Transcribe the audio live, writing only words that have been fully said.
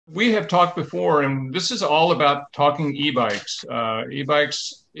we have talked before, and this is all about talking e-bikes.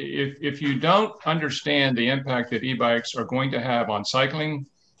 E-bikes, if you don't understand the impact that e-bikes are going to have on cycling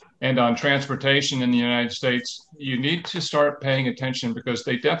and on transportation in the United States, you need to start paying attention because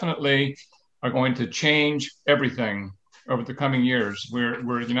they definitely are going to change everything over the coming years.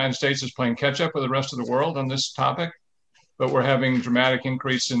 The United States is playing catch up with the rest of the world on this topic, but we're having dramatic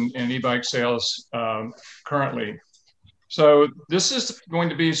increase in e-bike sales currently. So this is going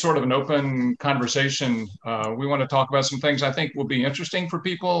to be sort of an open conversation. We want to talk about some things I think will be interesting for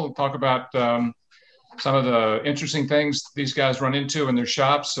people. Talk about some of the interesting things these guys run into in their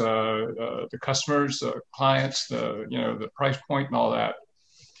shops, the customers, the clients, the price point, and all that.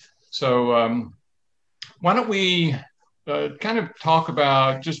 So why don't we kind of talk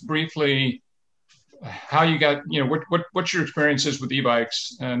about just briefly how you got, what's your experiences with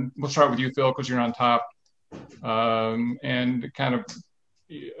e-bikes, and we'll start with you, Phil, because you're on top. And kind of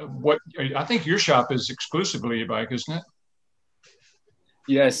what I think your shop is exclusively e-bike, isn't it?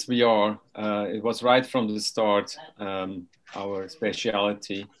 Yes, we are. It was right from the start, our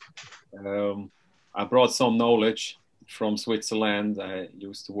specialty. I brought some knowledge from Switzerland. I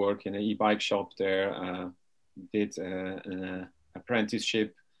used to work in an e-bike shop there, did an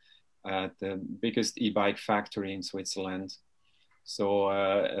apprenticeship at the biggest e-bike factory in Switzerland. So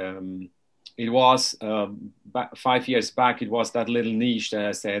it was 5 years back. It was that little niche that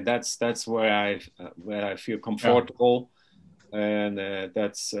I said that's where I feel comfortable, and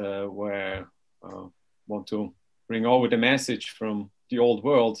that's where I want to bring over the message from the old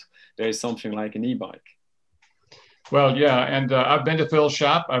world. There is something like an e-bike. Well, yeah, and I've been to Phil's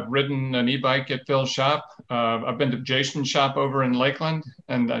shop. I've ridden an e-bike at Phil's shop. I've been to Jason's shop over in Lakeland.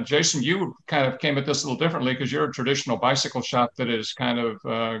 And Jason, you kind of came at this a little differently because you're a traditional bicycle shop that is kind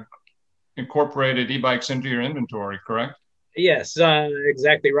of incorporated e-bikes into your inventory, correct? Yes,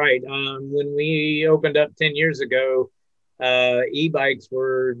 exactly right. When we opened up 10 years ago, e-bikes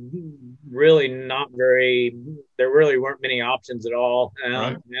were really not very, there really weren't many options at all.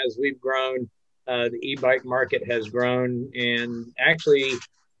 Right. As we've grown, the e-bike market has grown, and actually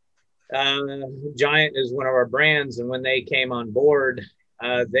Giant is one of our brands. And when they came on board,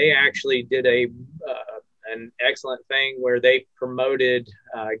 they actually did an excellent thing where they promoted,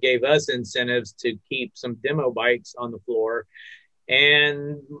 gave us incentives to keep some demo bikes on the floor.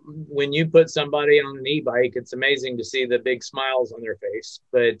 And when you put somebody on an e-bike, it's amazing to see the big smiles on their face.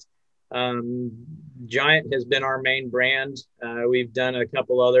 But Giant has been our main brand. We've done a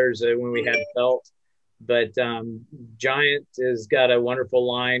couple others when we had Felt, but Giant has got a wonderful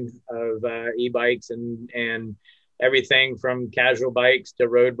line of e-bikes and everything from casual bikes to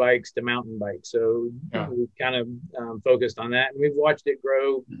road bikes to mountain bikes. So we've kind of focused on that, and we've watched it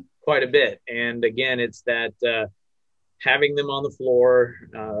grow quite a bit. And again, it's that having them on the floor,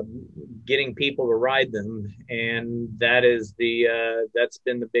 getting people to ride them, and that's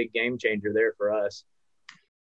been the big game changer there for us.